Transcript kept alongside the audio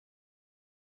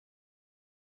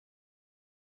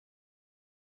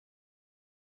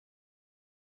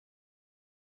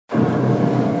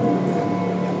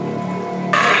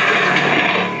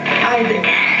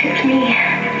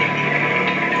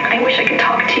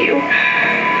you.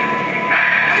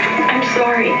 I'm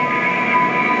sorry.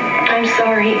 I'm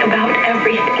sorry about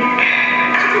everything.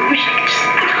 I wish I could just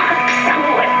talk to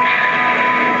someone.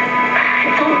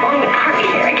 It's all falling apart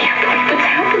here. I can't believe what's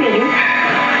happening.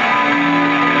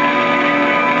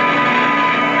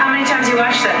 How many times you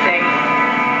watched that thing?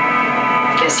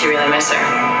 Guess you really miss her.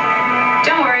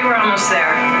 Don't worry, we're almost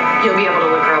there. You'll be able to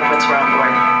look her up once we're on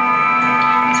board.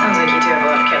 Sounds like you two have a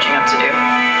lot of catching up to do.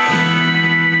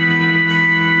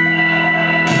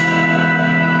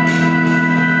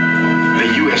 The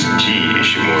USG,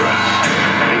 Ishimura.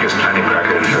 Biggest planning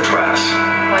cracker in her class.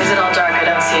 Why is it all dark? I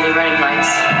don't see any running lights.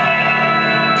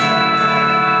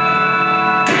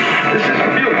 This is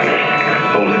Bureau.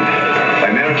 Hold it. By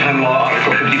Maritime Law,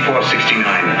 Article 5469,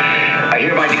 I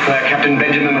hereby declare Captain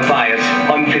Benjamin Mathias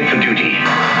unfit for duty.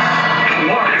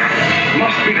 Look,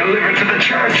 must be delivered to the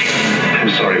church. I'm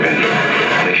sorry, Ben.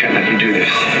 They can't let you do this.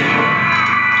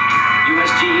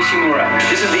 USG Ishimura,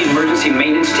 this is the emergency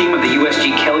maintenance team of the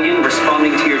USG Kellion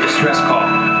responding to your distress call.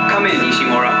 Come in,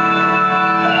 Ishimura.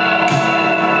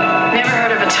 Never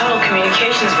heard of a total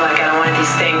communications blackout on one of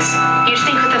these things. You'd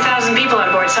think with 1,000 people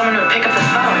on board, someone would pick up the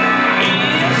phone.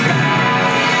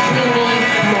 We need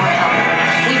more help.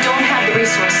 We don't have the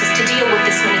resources to deal with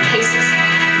this many cases.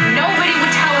 Nobody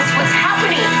would tell us what's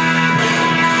happening.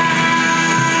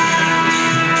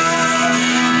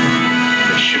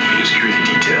 There should be a security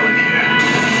detail in here.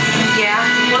 Yeah?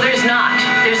 Well, there's not.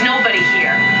 There's nobody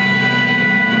here.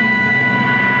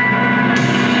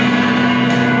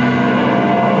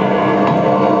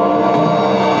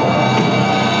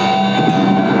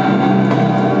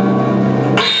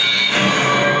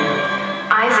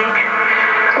 Isaac,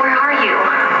 where are you?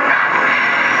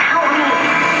 Help me.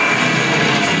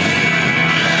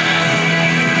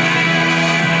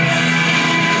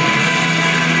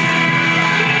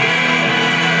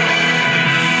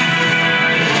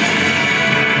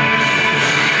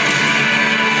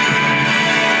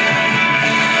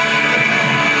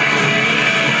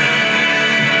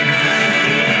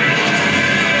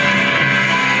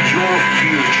 Your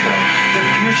future, the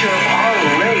future of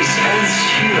our race ends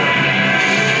here.